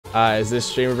Is this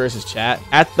streamer versus chat?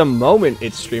 At the moment,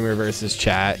 it's streamer versus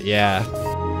chat. Yeah.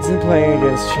 Isn't playing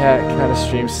against chat kind of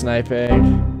stream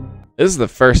sniping? This is the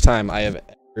first time I have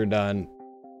ever done,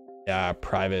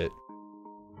 private.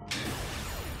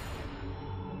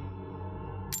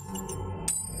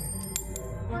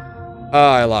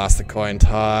 Oh, I lost the coin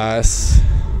toss.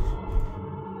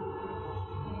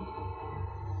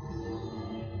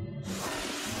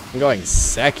 I'm going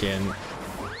second.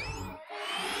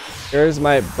 Here's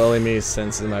my bully me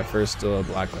since it's my first duel of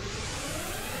Black.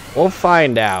 We'll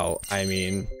find out. I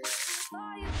mean,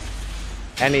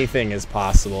 anything is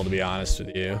possible, to be honest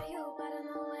with you.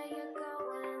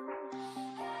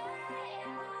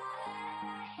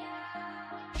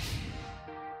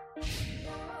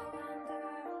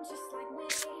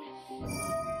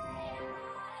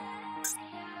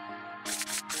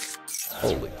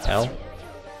 Holy hell.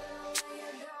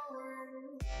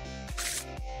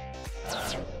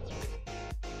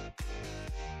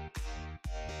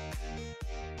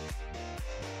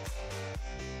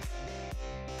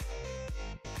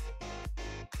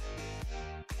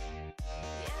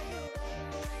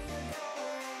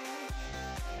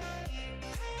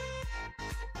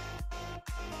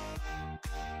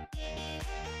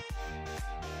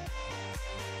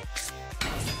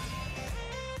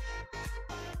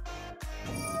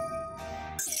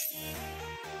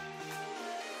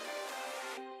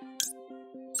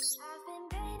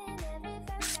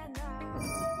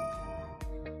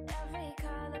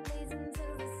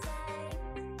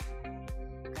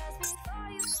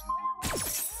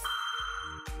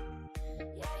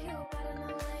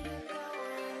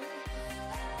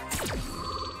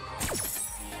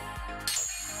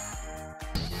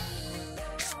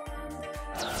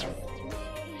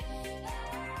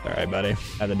 Alright, buddy.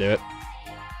 Had to do it.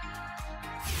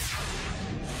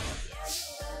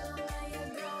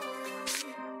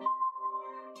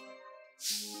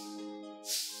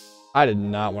 I did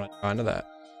not want to go into that.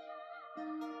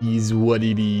 He's what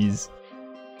it is.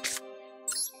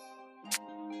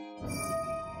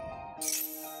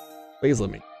 Please let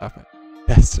me off my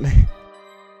destiny. He's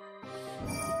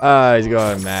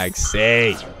going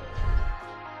Maxi.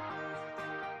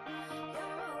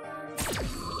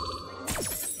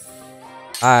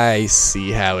 I see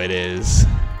how it is.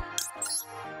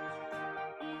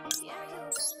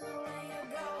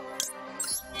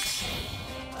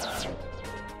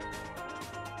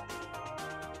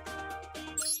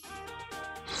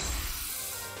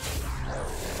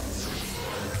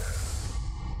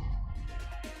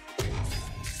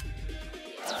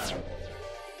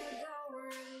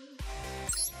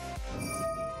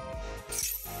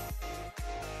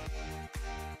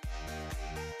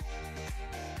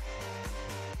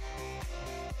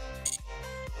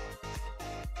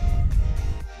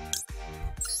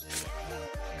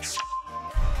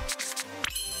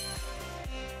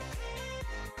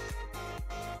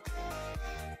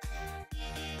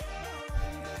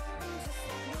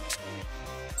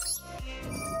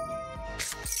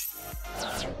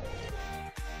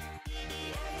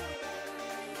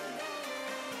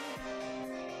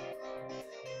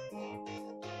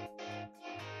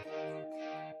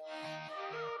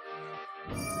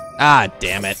 Ah,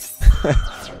 damn it.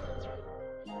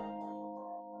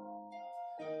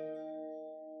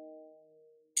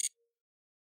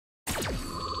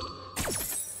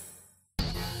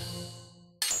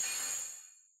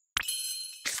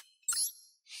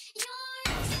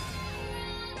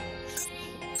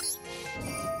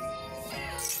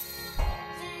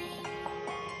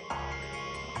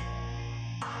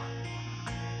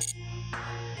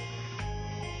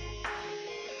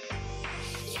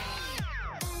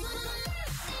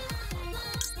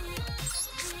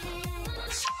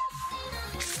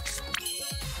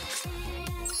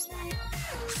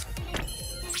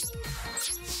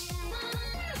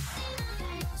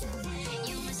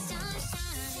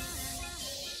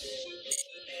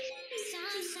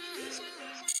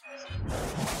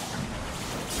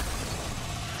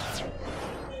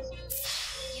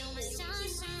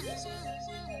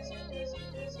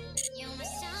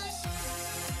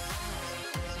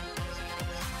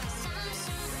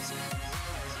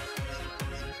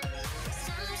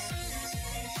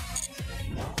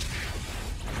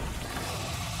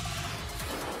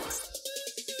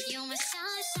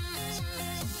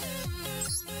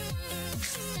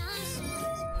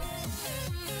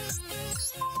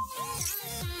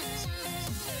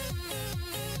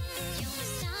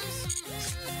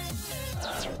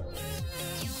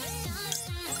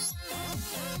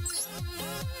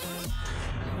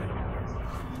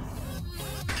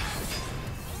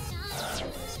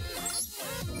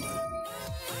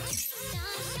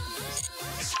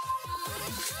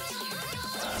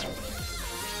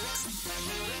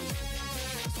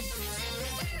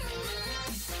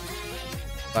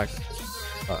 Fuck.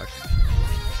 Fuck.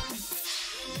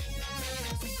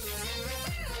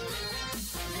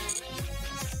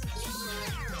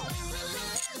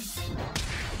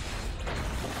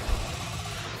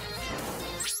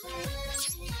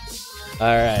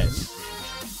 Alright.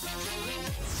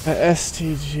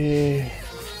 STG.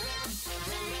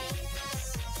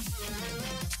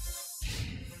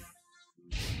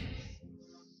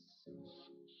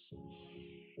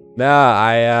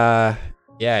 No,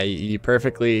 yeah, you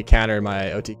perfectly countered my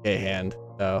OTK hand,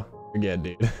 so you're good,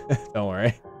 dude. Don't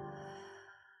worry.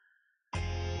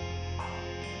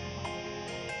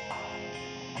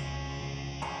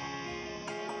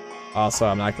 Also,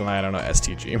 I'm not gonna lie, I don't know what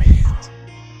STG means.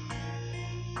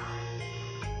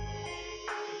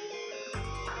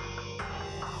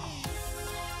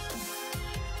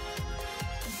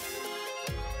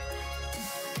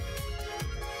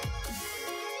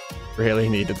 Really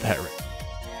needed that.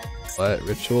 What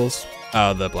rituals?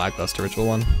 Oh, the Blackluster ritual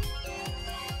one.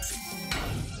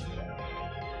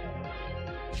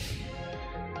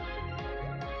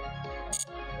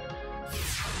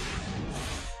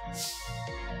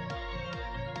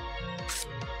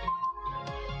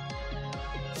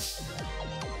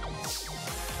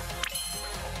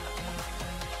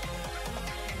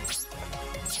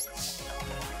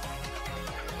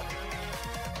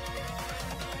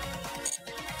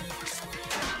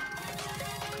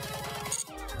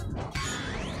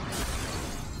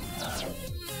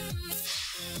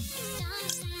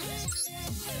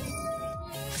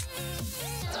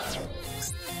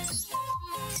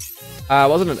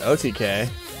 Wasn't an OTK.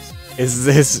 Is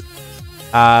this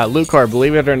Lucor,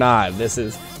 believe it or not, this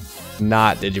is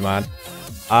not Digimon.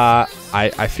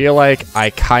 I feel like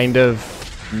I kind of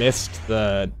missed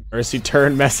the Mercy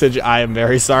Turn message. I am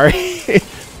very sorry.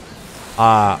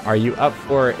 Are you up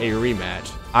for a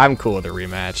rematch? I'm cool with a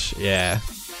rematch. Yeah.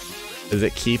 Does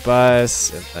it keep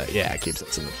us? Yeah, it keeps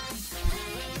us in the.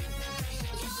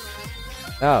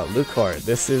 Oh, Lucor,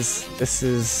 this is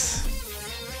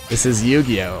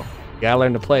YuGiOh. You gotta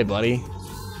learn to play, buddy.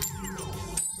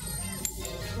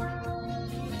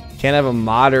 Can't have a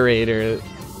moderator.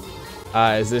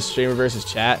 Is this streamer versus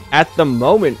chat? At the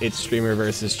moment, it's streamer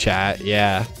versus chat.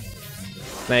 Yeah.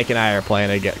 Snake and I are playing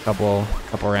a couple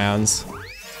rounds.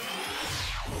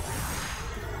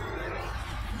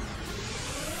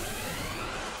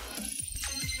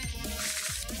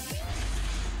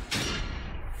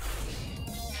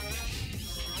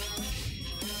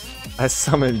 I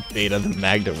summoned Beta the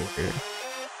Magna Warrior.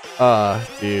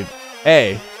 Dude.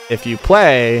 Hey, if you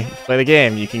play the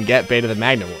game, you can get Beta the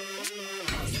Magna Warrior.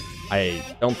 I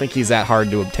don't think he's that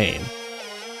hard to obtain.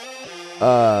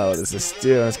 What does this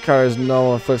do? This card is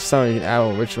normal. Flip summon, you can add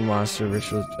a ritual monster,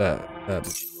 ritual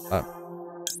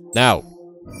now.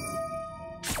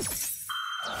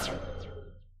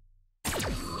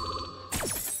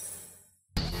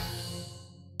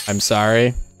 I'm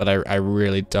sorry, but I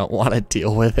really don't want to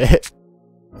deal with it.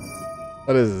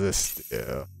 What does this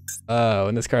do? Oh,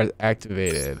 when this card is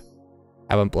activated,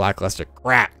 have a Blackluster.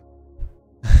 Crap.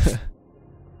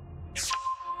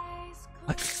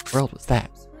 What in the world was that?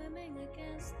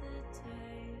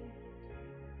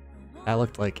 That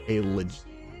looked like a legit.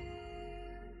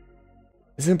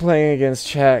 Isn't playing against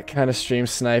chat kind of stream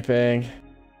sniping?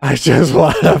 I just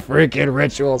want a freaking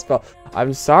ritual spell.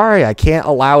 I'm sorry, I can't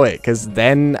allow it, because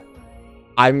then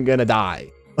I'm gonna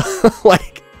die.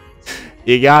 Like,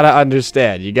 you gotta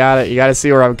understand. You gotta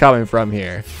see where I'm coming from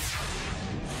here.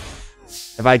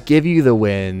 If I give you the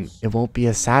win, it won't be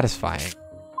as satisfying.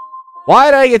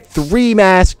 Why did I get 3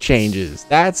 mask changes?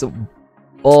 That's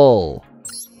bull.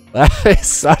 That is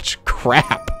such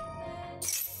crap.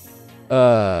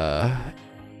 Oh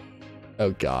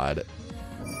god.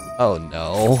 Oh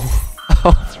no.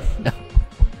 Oh no.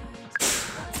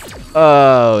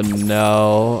 Oh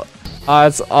no.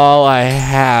 That's all I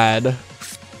had.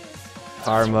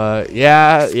 Karma.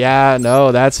 Yeah,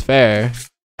 no, that's fair.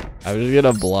 I'm just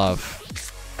gonna bluff.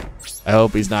 I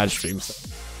hope he's not stream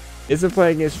sniping. Isn't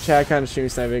playing against chat kind of stream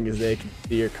sniping because they can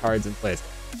see your cards in place?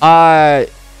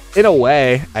 In a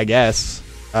way, I guess.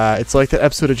 It's like that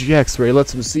episode of GX where he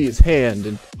lets him see his hand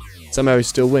and somehow he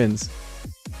still wins.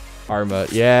 Karma.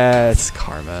 Yeah, it's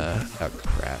Karma. Oh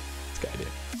crap. This guy did.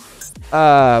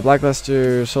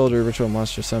 Blackluster Soldier Ritual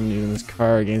Monster summoned using this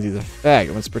card gains these effect.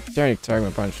 When it's returning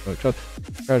target upon control.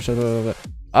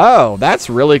 Oh, that's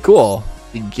really cool.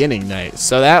 Beginning night.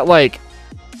 So that like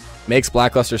makes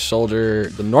Blackluster Soldier,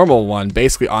 the normal one,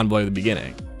 basically envoy the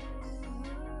beginning.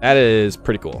 That is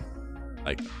pretty cool.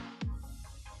 Like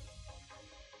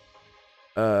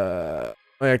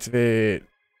activate.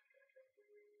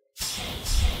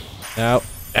 Ow.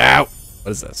 Ow.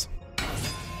 What is this?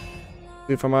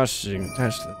 Do for much, you can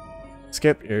touch the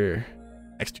skip your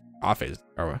next off phase.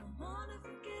 Or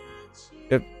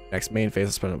skip next main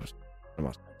phase.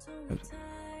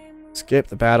 Skip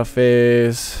the battle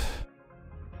phase.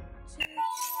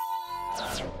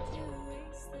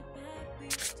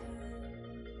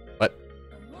 What?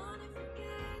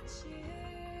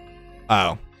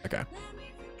 Oh, okay.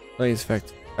 Please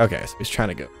effect. Okay, so he's trying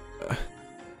to go.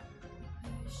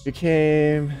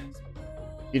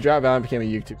 You dropped out and became a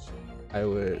YouTube. I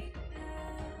would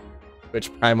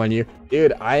switch Prime on you,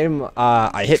 dude.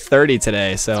 I hit 30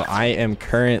 today, so I am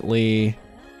currently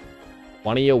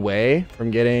 20 away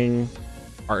from getting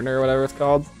partner or whatever it's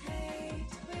called.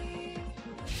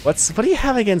 What do you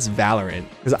have against Valorant?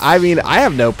 Because I mean, I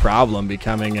have no problem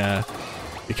becoming a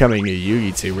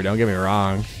Yugi tuber. Don't get me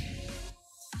wrong.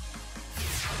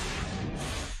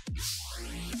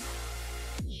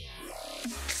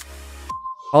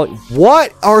 Oh,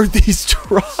 what are these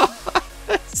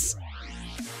drops?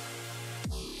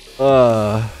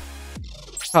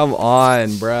 Come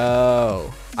on,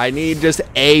 bro. I need just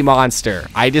a monster.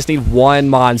 I just need one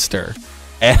monster,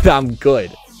 and I'm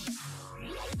good.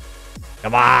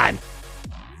 Come on.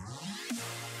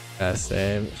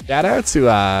 Same. Shout out to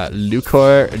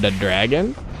YuGiOh the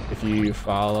Dragon. If you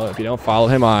don't follow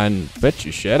him on Twitch,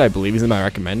 you should. I believe he's in my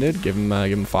recommended. Give him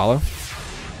a follow.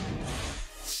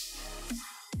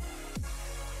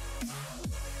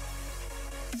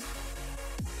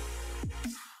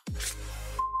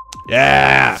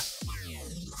 Yeah.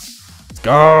 Let's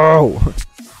go.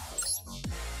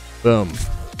 Boom.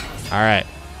 All right.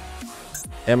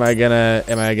 Am I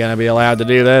gonna be allowed to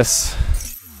do this?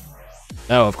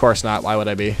 No, of course not. Why would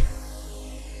I be?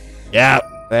 Yeah,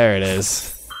 there it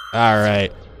is. All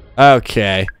right.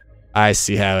 Okay. I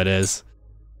see how it is.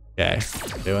 Okay.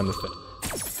 Doing the thing.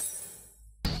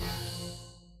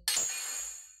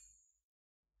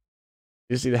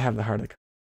 You just need to have the heart of the cards.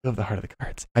 You have the heart of the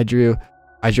cards. I drew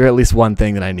at least one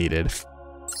thing that I needed.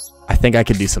 I think I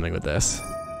could do something with this.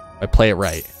 If I play it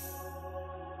right.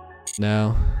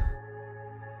 No.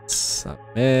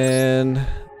 Summon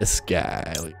this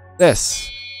guy. This.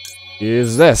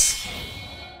 Use this.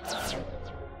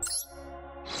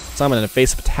 Summon in a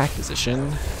face-up attack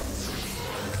position.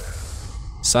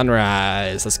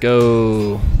 Sunrise. Let's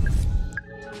go.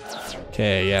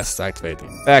 Okay, yes, activate the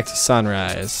effect.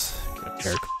 Sunrise.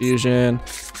 Air Confusion.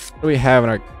 What do we have in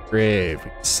our grave? We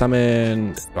can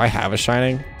summon. Do I have a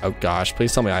Shining? Oh gosh,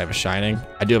 please tell me I have a Shining.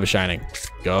 I do have a Shining.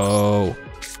 Go.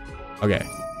 Okay.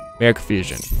 Air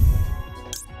Confusion.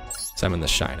 Summon the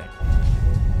Shining.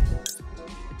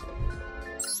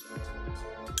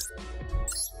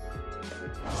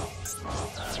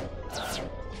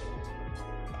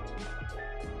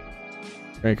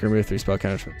 Rank remove 3 spell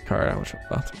counters from the card. Which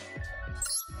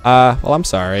well, I'm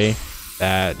sorry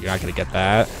that you're not gonna get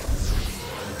that.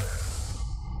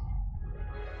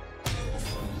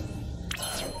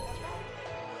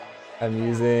 I'm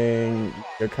using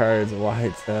your cards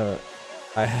wide, so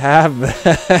I have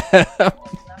them.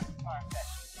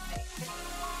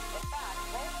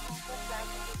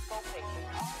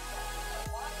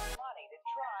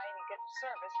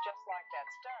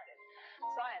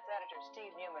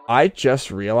 I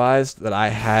just realized that I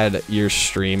had your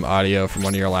stream audio from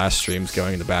one of your last streams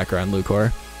going in the background,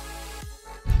 YuGiOh.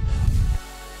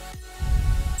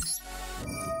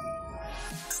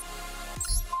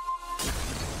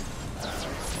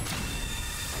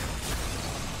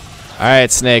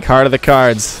 Alright, Snake, heart of the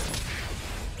cards.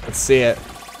 Let's see it.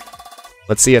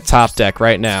 Let's see a top deck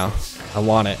right now. I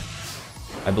want it.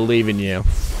 I believe in you.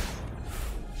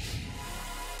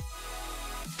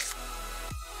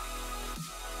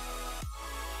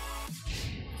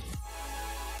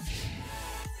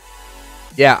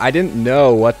 Yeah, I didn't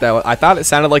know what that was. I thought it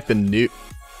sounded like the new...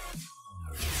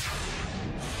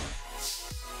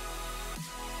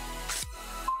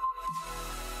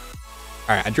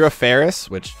 Alright, I drew a Ferris,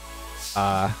 which...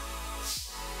 Alright,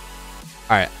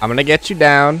 I'm gonna get you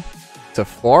down to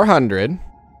 400.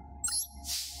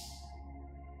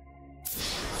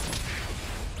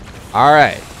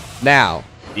 Alright, now,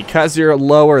 because you're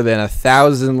lower than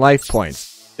 1,000 life points,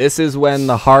 this is when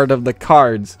the heart of the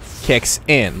cards kicks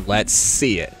in. Let's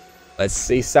see it. Let's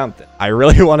see something. I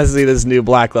really want to see this new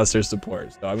Blackluster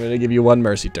support, so I'm going to give you one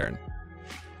mercy turn.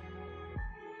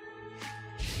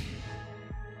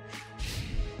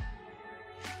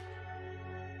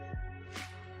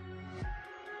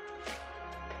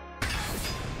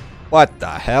 What the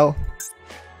hell?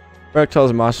 Rook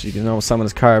tells a monster you can know summon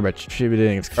his card by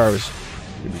attributing its card was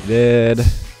attributed.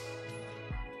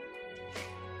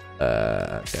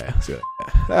 Okay, let's do it.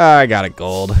 I got a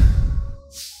gold.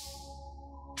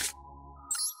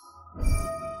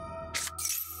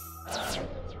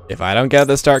 If I don't get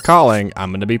the start calling,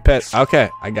 I'm gonna be pissed. Okay,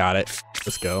 I got it.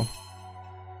 Let's go.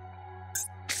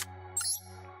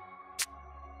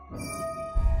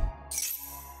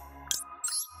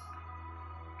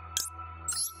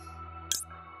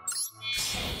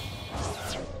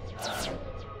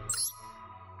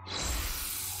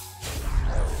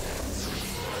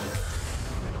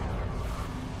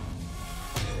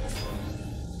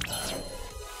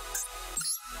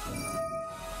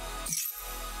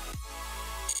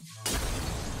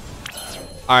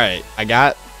 Alright, I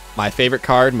got my favorite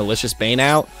card, Malicious Bane,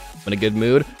 out. I'm in a good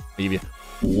mood. I'll give you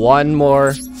one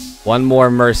more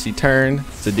mercy turn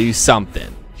to do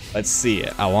something. Let's see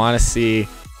it. I wanna see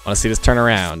this turn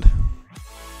around.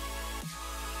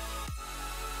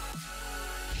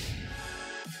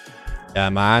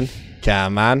 Come on,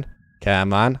 come on,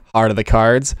 come on. Heart of the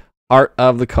cards. Heart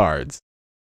of the cards.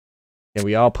 Can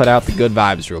we all put out the good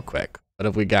vibes real quick? What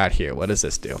have we got here? What does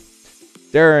this do?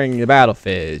 During the battle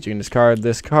phase, you can discard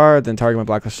this card, then target my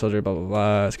blacklist soldier, blah, blah,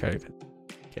 blah. Discard.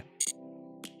 Okay.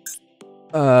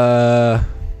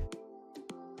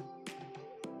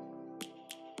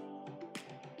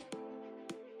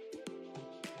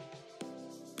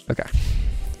 Okay.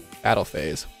 Battle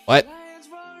phase. What?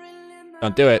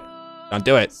 Don't do it. Don't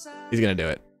do it. He's gonna do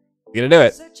it. He's gonna do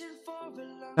it.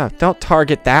 No, don't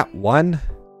target that one.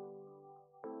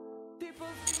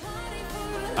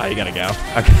 Oh, you gotta go.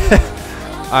 Okay.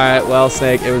 Alright, well,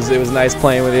 Snake, it was nice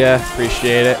playing with you.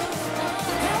 Appreciate it.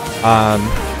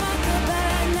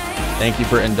 Thank you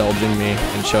for indulging me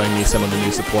and showing me some of the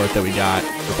new support that we got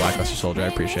for Blackluster Soldier. I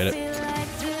appreciate it.